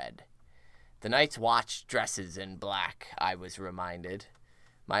 no red. The Night's Watch dresses in black, I was reminded.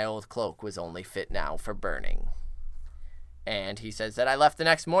 My old cloak was only fit now for burning. And he says that I left the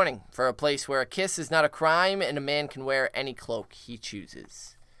next morning for a place where a kiss is not a crime and a man can wear any cloak he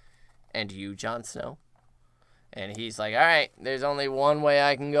chooses. And you, Jon Snow? And he's like, all right, there's only one way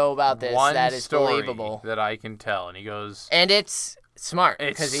I can go about this. That is believable. That I can tell. And he goes... And it's smart,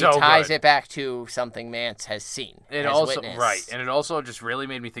 because so he ties good. it back to something Mance has seen. It has also witnessed. Right, and it also just really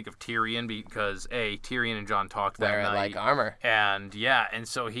made me think of Tyrion, because Tyrion and Jon talked that Wear it night. like armor. And and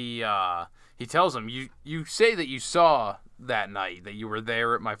so he tells him, you say that you saw that night, that you were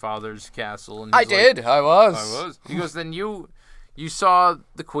there at my father's castle. And I was. He goes, then you saw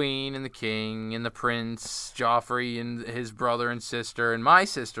the queen and the king and the prince, Joffrey and his brother and sister, and my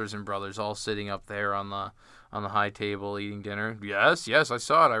sisters and brothers all sitting up there on the high table eating dinner. Yes, I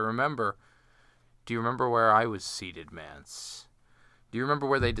saw it. I remember. Do you remember where I was seated, Mance? Do you remember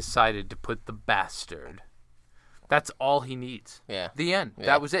where they decided to put the bastard? That's all he needs. Yeah. The end. Yeah.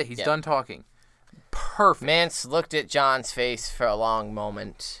 That was it. He's done talking. Perfect. Mance looked at Jon's face for a long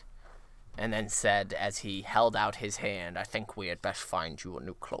moment and then said, as he held out his hand, I think we had best find you a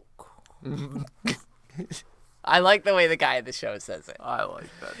new cloak. I like the way the guy in the show says it. I like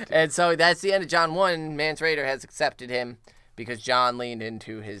that, too. And so that's the end of Jon 1. Mance Rayder has accepted him because Jon leaned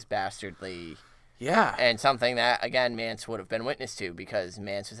into his bastardly... Yeah. And something that, again, Mance would have been witness to, because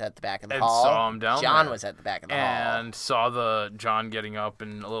Mance was at the back of the and hall. Saw him down Jon there. was at the back of the hall. And saw the Jon getting up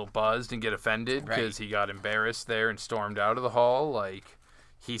and a little buzzed and get offended because he got embarrassed there and stormed out of the hall. Like,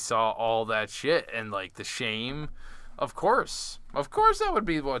 he saw all that shit and, like, the shame. Of course that would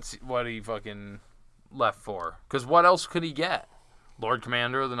be what he fucking left for. Because what else could he get? Lord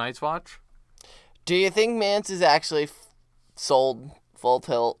Commander of the Night's Watch? Do you think Mance is actually sold full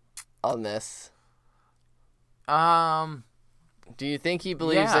tilt on this? Do you think he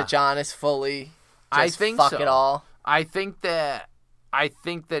believes that Jon is fully just fuck it all? I think that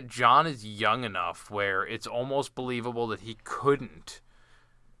Jon is young enough where it's almost believable that he couldn't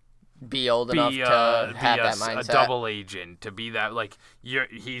be old enough to have that mindset. A double agent, to be that, like,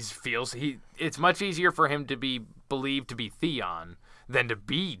 it's much easier for him to be believed to be Theon than to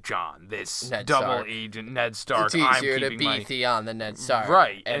be Jon, this Ned double Stark. Agent Ned Stark. It's easier to be Theon than Ned Stark.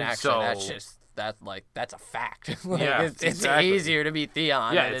 Right. And actually, so, that's just... That's a fact. It's exactly. Easier to be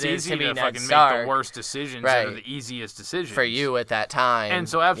Theon than it's it is easy to be Ned fucking Stark. make the worst decisions that are the easiest decisions. For you at that time. And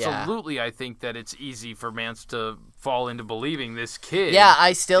so absolutely I think that it's easy for Mance to fall into believing this kid. Yeah,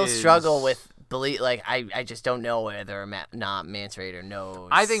 I still struggle with I just don't know whether or not Mance Rayder knows.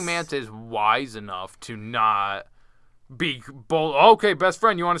 I think Mance is wise enough to not be bold. Okay, best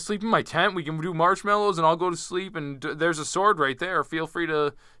friend, you want to sleep in my tent? We can do marshmallows and I'll go to sleep, and there's a sword right there. Feel free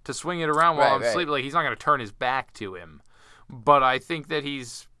to swing it around while I'm sleeping. Like, he's not going to turn his back to him. But I think that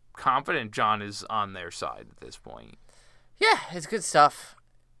he's confident Jon is on their side at this point. Yeah, it's good stuff.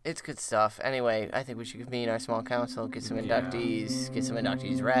 Anyway, I think we should convene our small council, get some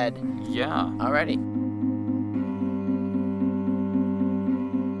inductees read. Yeah. Alrighty.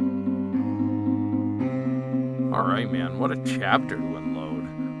 All right, man, what a chapter to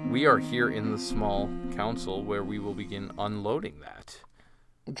unload. We are here in the small council where we will begin unloading that.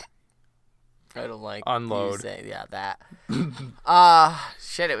 I don't like Unload. you saying, yeah, that.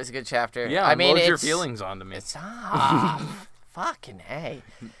 Shit, it was a good chapter. Yeah, I mean, unload your feelings onto me. It's fucking A.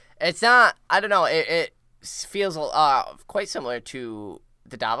 It's not, I don't know, it feels quite similar to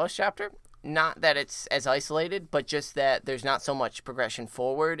the Davos chapter. Not that it's as isolated, but just that there's not so much progression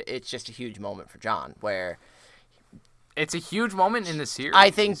forward. It's just a huge moment for Jon where... It's a huge moment in the series. I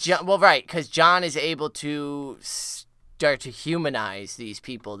think, right, because Jon is able to start to humanize these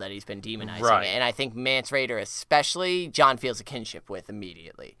people that he's been demonizing. Right. And I think Mance Rayder especially, Jon feels a kinship with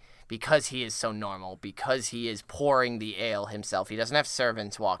immediately. Because he is so normal, because he is pouring the ale himself. He doesn't have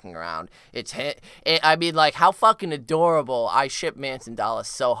servants walking around. I mean, like, how fucking adorable. I ship Mance and Dallas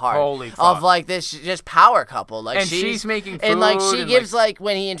so hard. Holy fuck. Of, like, this just power couple. Like, and she's making food. And, like, she gives, like,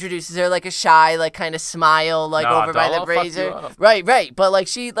 when he introduces her, like, a shy, like, kind of smile, like, over by the brazier. Right. But, like,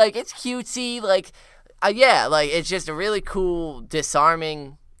 she, like, it's cutesy. Like, yeah, like, it's just a really cool,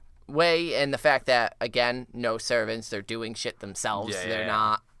 disarming way. And the fact that, again, no servants. They're doing shit themselves. Yeah, They're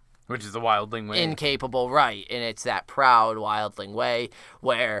not... Which is the wildling way. Incapable, right. And it's that proud wildling way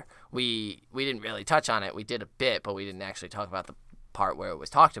where we didn't really touch on it. We did a bit, but we didn't actually talk about the part where it was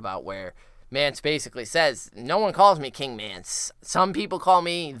talked about, where Mance basically says, no one calls me King Mance. Some people call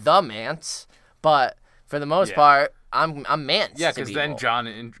me the Mance, but for the most part, I'm Mance. Yeah, because then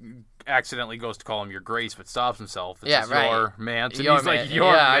Jon accidentally goes to call him your grace, but stops himself. It's your Mance. And he's like,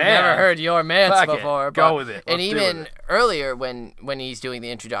 your man. I've never heard your Mance before. Go with it. And even earlier when he's doing the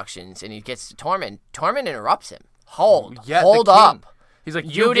introductions and he gets to Tormund interrupts him. Hold up. He's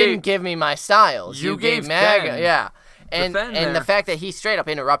like, you didn't give me my styles. You gave Maga. Yeah. And the fact that he straight up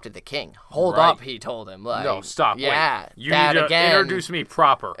interrupted the king. Hold up, he told him. Like, no, stop. Yeah. Wait. You need to introduce me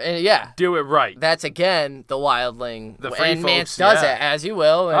proper. Yeah. Do it right. That's, again, the wildling. The free and folks, Mance does it, as you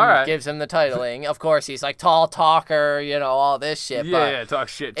will, and gives him the titling. Of course, he's like tall talker, all this shit. Yeah, talk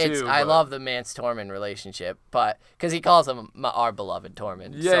shit, too. I love the Mance-Tormund relationship, but because he calls him our beloved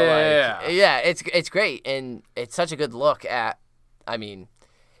Tormund. Yeah. It's great, and it's such a good look at, I mean...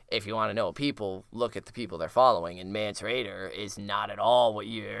 If you want to know people, look at the people they're following, and Mance Rayder is not at all what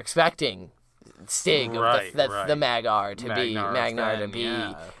you're expecting. Stig of the Magnar to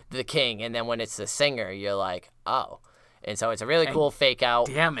be the king, and then when it's the singer, you're like, oh. And so it's a really cool fake out.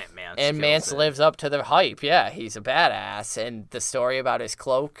 Damn it, Mance. And Mance lives up to the hype. Yeah, he's a badass, and the story about his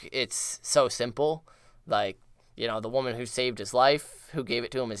cloak, it's so simple. Like, the woman who saved his life, who gave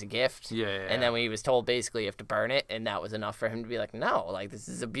it to him as a gift. Yeah. And then when he was told basically you have to burn it, and that was enough for him to be like, no, like, this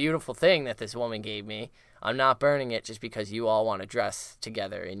is a beautiful thing that this woman gave me. I'm not burning it just because you all want to dress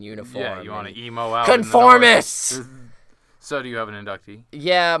together in uniform. Yeah, you want to emo out. Conformists! So do you have an inductee?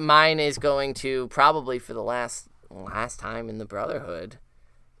 Yeah, mine is going to, probably for the last time in the Brotherhood,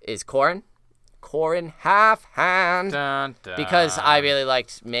 is Qhorin. Qhorin Half-Hand. Dun, dun. Because I really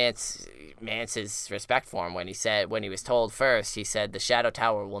liked Mance's respect for him when he was told first, he said the Shadow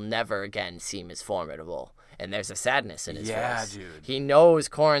Tower will never again seem as formidable. And there's a sadness in his voice. Yeah, dude. He knows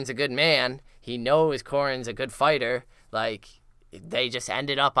Qhorin's a good man. He knows Qhorin's a good fighter. Like, they just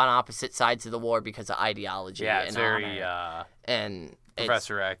ended up on opposite sides of the war because of ideology. Yeah, it's and very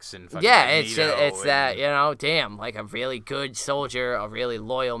Professor X and fucking it's that, damn, like a really good soldier, a really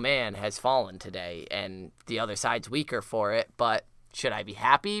loyal man has fallen today, and the other side's weaker for it, but should I be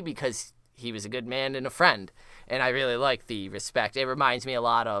happy because he was a good man and a friend? And I really like the respect. It reminds me a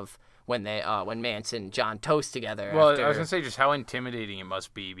lot of when Mance and Jon toast together. Well, I was going to say just how intimidating it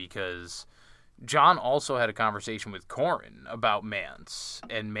must be, because Jon also had a conversation with Qhorin about Mance,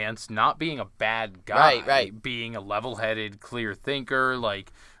 and Mance not being a bad guy, right. Being a level-headed, clear thinker.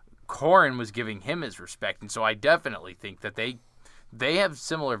 Like, Qhorin was giving him his respect, and so I definitely think that they have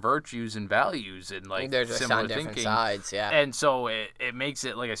similar virtues and values, and like they're just similar on different thinking. Sides, yeah. And so it makes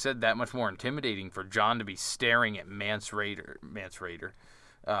it, like I said, that much more intimidating for Jon to be staring at Mance Rayder. Mance Rayder?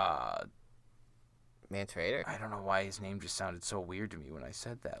 I don't know why his name just sounded so weird to me when I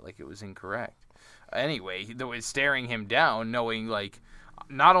said that, like it was incorrect. Anyway, though, it's staring him down, knowing, like,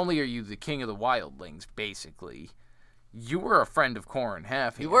 not only are you the king of the wildlings, basically, you were a friend of Qhorin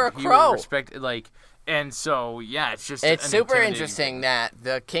Half-Hand. You were a crow. And so, yeah, it's just it's super interesting that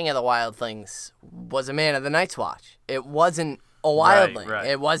the king of the wildlings was a man of the Night's Watch. It wasn't a wildling. Right.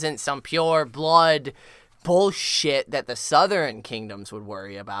 It wasn't some pure blood bullshit that the southern kingdoms would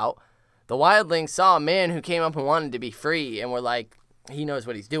worry about. The wildlings saw a man who came up and wanted to be free and were like, he knows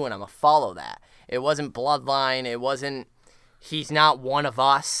what he's doing, I'm going to follow that. It wasn't bloodline. It wasn't, he's not one of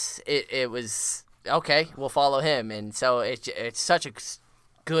us. It was, okay, we'll follow him. And so it's such a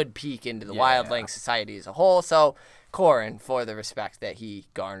good peek into the wildling society as a whole. So Qhorin, for the respect that he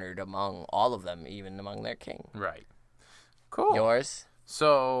garnered among all of them, even among their king. Right. Cool. Yours?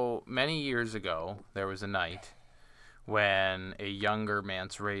 So, many years ago, there was a night when a younger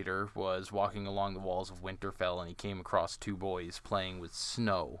Mance Raider was walking along the walls of Winterfell and he came across two boys playing with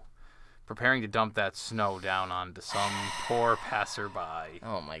snow, preparing to dump that snow down onto some poor passerby.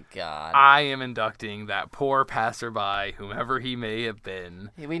 Oh my God. I am inducting that poor passerby, whomever he may have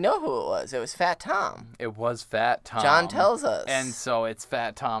been. We know who it was. It was Fat Tom. It was Fat Tom. John tells us. And so it's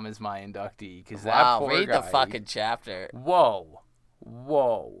Fat Tom is my inductee. Cause that Wow, poor read guy, the fucking chapter. Whoa.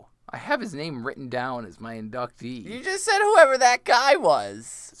 I have his name written down as my inductee. You just said whoever that guy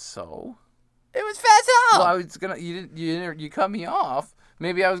was. So? It was Fat Tom. Well, I was gonna. You cut me off.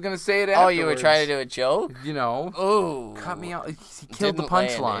 Maybe I was gonna say it afterwards. Oh, you were trying to do a joke? You know. Ooh. Cut me off. He killed the Didn't land.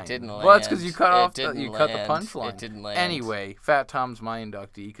 punchline. It didn't land. Well, that's because you cut It off. didn't You cut the land. punchline. It didn't land. Anyway, Fat Tom's my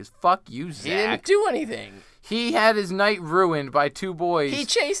inductee because fuck you, Zach. He didn't do anything. He had his night ruined by two boys. He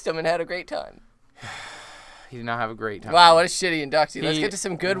chased him and had a great time. He did not have a great time. Wow, what a shitty inductee. Let's get to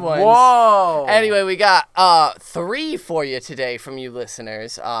some good ones. Whoa. Anyway, we got 3 for you today from you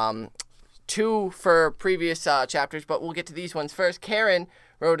listeners. 2 for previous chapters, but we'll get to these ones first. Karen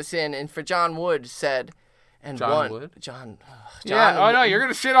wrote us in, and for John Wood said, and John one Wood? John. Yeah. Oh no, you're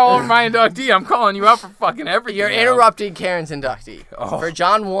gonna shit all over my inductee. I'm calling you out for fucking everything. You're now. interrupting Karen's inductee. Oh. For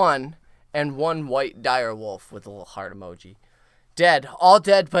John 1 and one white dire wolf with a little heart emoji. Dead, all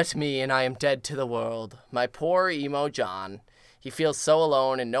dead but me, and I am dead to the world. My poor emo John. He feels so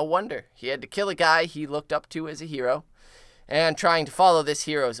alone, and no wonder. He had to kill a guy he looked up to as a hero, and trying to follow this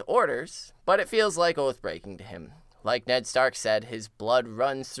hero's orders, but it feels like oath-breaking to him. Like Ned Stark said, his blood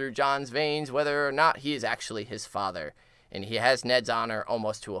runs through John's veins whether or not he is actually his father, and he has Ned's honor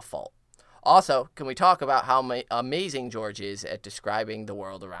almost to a fault. Also, can we talk about how amazing George is at describing the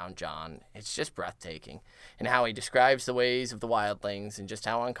world around John? It's just breathtaking. And how he describes the ways of the wildlings and just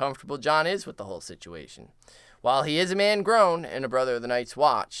how uncomfortable John is with the whole situation. While he is a man grown and a brother of the Night's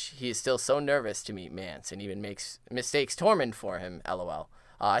Watch, he is still so nervous to meet Mance and even mistakes Tormund for him, lol.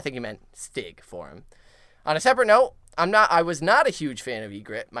 I think he meant Stig for him. On a separate note, I was not a huge fan of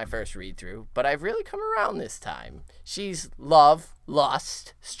Ygritte, my first read-through, but I've really come around this time. She's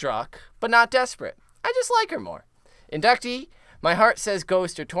lust-struck, but not desperate. I just like her more. Inductee, my heart says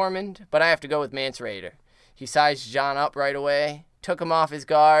Ghost or Tormund, but I have to go with Mance Raider. He sized John up right away, took him off his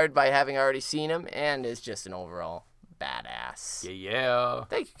guard by having already seen him, and is just an overall badass. Yeah.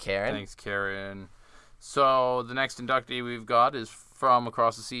 Thank you, Karen. Thanks, Karen. So the next inductee we've got is from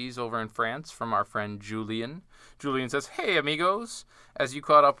across the seas over in France from our friend Julian. Julian says, "Hey, amigos. As you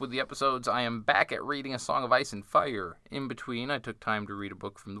caught up with the episodes, I am back at reading A Song of Ice and Fire. In between, I took time to read a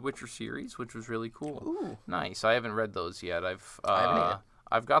book from the Witcher series, which was really cool." Ooh. Nice. I haven't read those yet. I haven't either.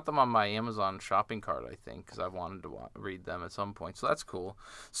 I've got them on my Amazon shopping cart, I think, because I wanted to read them at some point. So that's cool.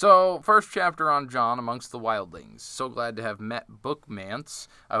 So, first chapter on John amongst the wildlings. So glad to have met Bookmance.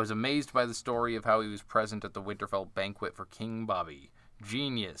 I was amazed by the story of how he was present at the Winterfell banquet for King Bobby.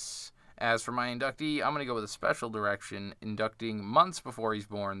 Genius. As for my inductee, I'm going to go with a special direction, inducting months before he's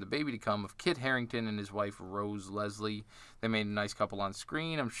born, the baby to come of Kit Harington and his wife Rose Leslie. They made a nice couple on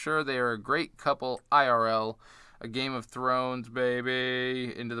screen. I'm sure they are a great couple IRL. A Game of Thrones,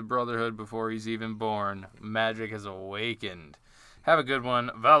 baby. Into the Brotherhood before he's even born. Magic has awakened. Have a good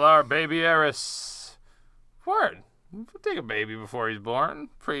one. Valar Baby Eris. Word. We'll take a baby before he's born.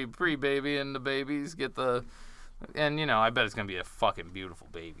 Pre-baby and the babies get the... And, you know, I bet it's going to be a fucking beautiful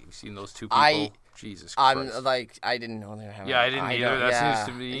baby. You've seen those two people? Jesus Christ. I'm like, I didn't know they were having. Yeah, I didn't either. That seems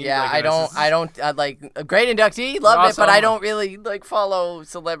to be. Yeah, like I don't, like, a great inductee, loved Awesome. it, but I don't really, like, follow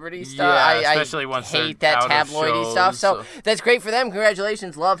celebrity stuff. Yeah, especially once I they're hate that out of tabloidy shows, stuff, so so- that's great for them.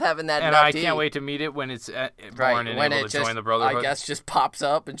 Congratulations, love having that And inductee. I can't wait to meet it when it's born Right, and when able it to just, join the Brotherhood. I guess, just pops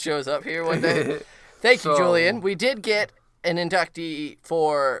up and shows up here one day. Thank you, So- Julian. We did get an inductee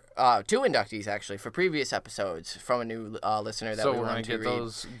for 2 inductees actually for previous episodes from a new listener that So we we're wanted going to to get read.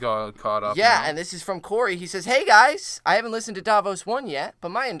 those caught up. Yeah, now. and this is from Corey. He says, "Hey guys, I haven't listened to Davos 1 yet, but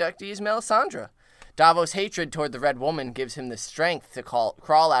my inductee is Melisandre. Davos' hatred toward the Red Woman gives him the strength to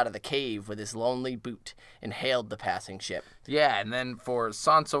crawl out of the cave with his lonely boot and hailed the passing ship. Yeah, and then for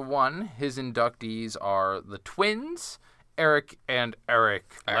Sansa 1, his inductees are the twins, Eric and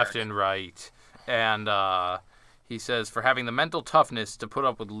Eric, left and right. And he says, for having the mental toughness to put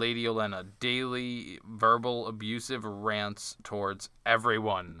up with Lady Olenna daily verbal abusive rants towards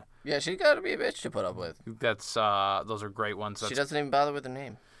everyone. Yeah, she got to be a bitch to put up with. That's those are great ones. She doesn't even bother with her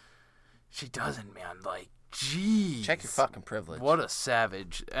name. She doesn't, man. Like, jeez. Check your fucking privilege. What a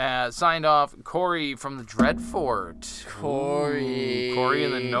savage. Signed off, Corey from the Dreadfort. Corey. Ooh, Corey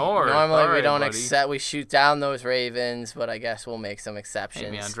in the North. Normally All we right, don't buddy. accept. We shoot down those ravens, but I guess we'll make some exceptions.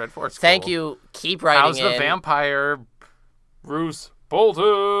 Hey, man, Dreadfort's Thank cool. you. Keep writing How's in. the vampire, Bruce?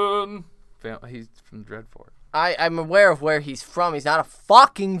 Bolton. He's from Dreadfort. I'm aware of where he's from. He's not a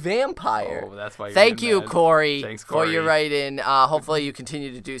fucking vampire. Oh, that's why you're Thank getting you, mad. Corey, Thanks, for Corey. your write-in. Hopefully you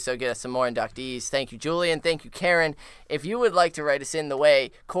continue to do so. Get us some more inductees. Thank you, Julian. Thank you, Karen. If you would like to write us in the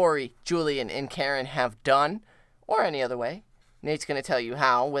way Corey, Julian, and Karen have done, or any other way, Nate's going to tell you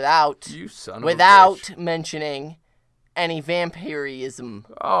how without You son of a bitch. mentioning any vampirism.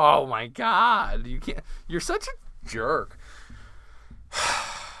 Oh my God! You can't. You're such a jerk.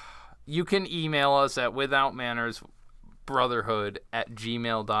 You can email us at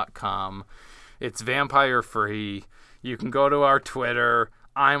withoutmannersbrotherhood@gmail.com. It's vampire free. You can go to our Twitter.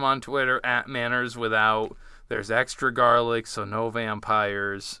 I'm on Twitter @mannerswithout. There's extra garlic, so no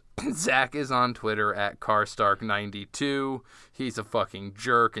vampires. Zach is on Twitter @carstark92. He's a fucking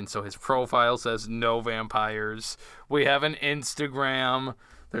jerk, and so his profile says no vampires. We have an Instagram.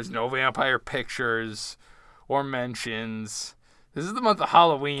 There's no vampire pictures or mentions. This is the month of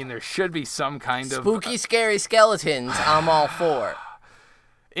Halloween. There should be some kind of... Spooky, scary skeletons, I'm all for.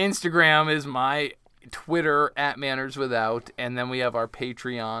 Instagram is my Twitter @mannerswithout, and then we have our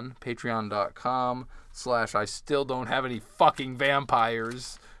Patreon, patreon.com/I still don't have any fucking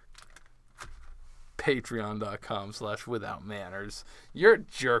vampires. Patreon.com/withoutmanners. You're a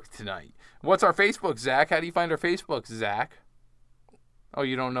jerk tonight. What's our Facebook, Zach? How do you find our Facebook, Zach? Oh,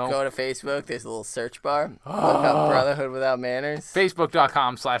 you don't know? Go to Facebook. There's a little search bar. Look up Brotherhood Without Manners.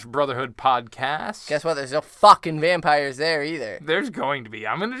 Facebook.com/brotherhoodpodcast. Guess what? There's no fucking vampires there either. There's going to be.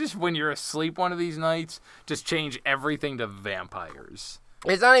 I'm going to just, when you're asleep one of these nights, just change everything to vampires.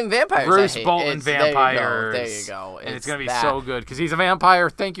 It's not even vampires. Bruce I hate. Bolton It's, vampires. There you go. And it's going to be so good because he's a vampire.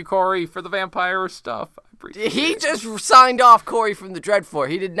 Thank you, Corey, for the vampire stuff. I appreciate He it. just signed off Corey from the Dreadfort.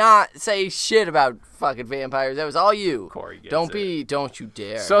 He did not say shit about fucking vampires. That was all you. Corey gets Don't it. Don't you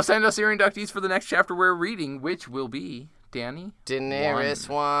dare. So send us your inductees for the next chapter we're reading, which will be, Danny? Daenerys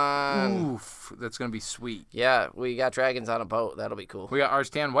one. Oof, that's going to be sweet. Yeah, we got dragons on a boat. That'll be cool. We got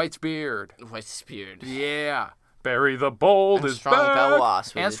Arstan Whitesbeard. Whitesbeard. Yeah. Barry the Bold And is Strong back. Belwas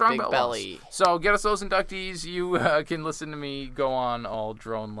with and his Strong big Belwas. belly. So get us those inductees. You can listen to me go on all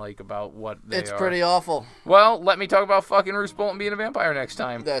drone-like about what they It's are. pretty awful. Well, let me talk about fucking Bruce Bolton being a vampire next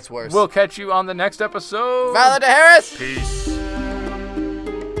time. That's worse. We'll catch you on the next episode. Valor to Harris! Peace.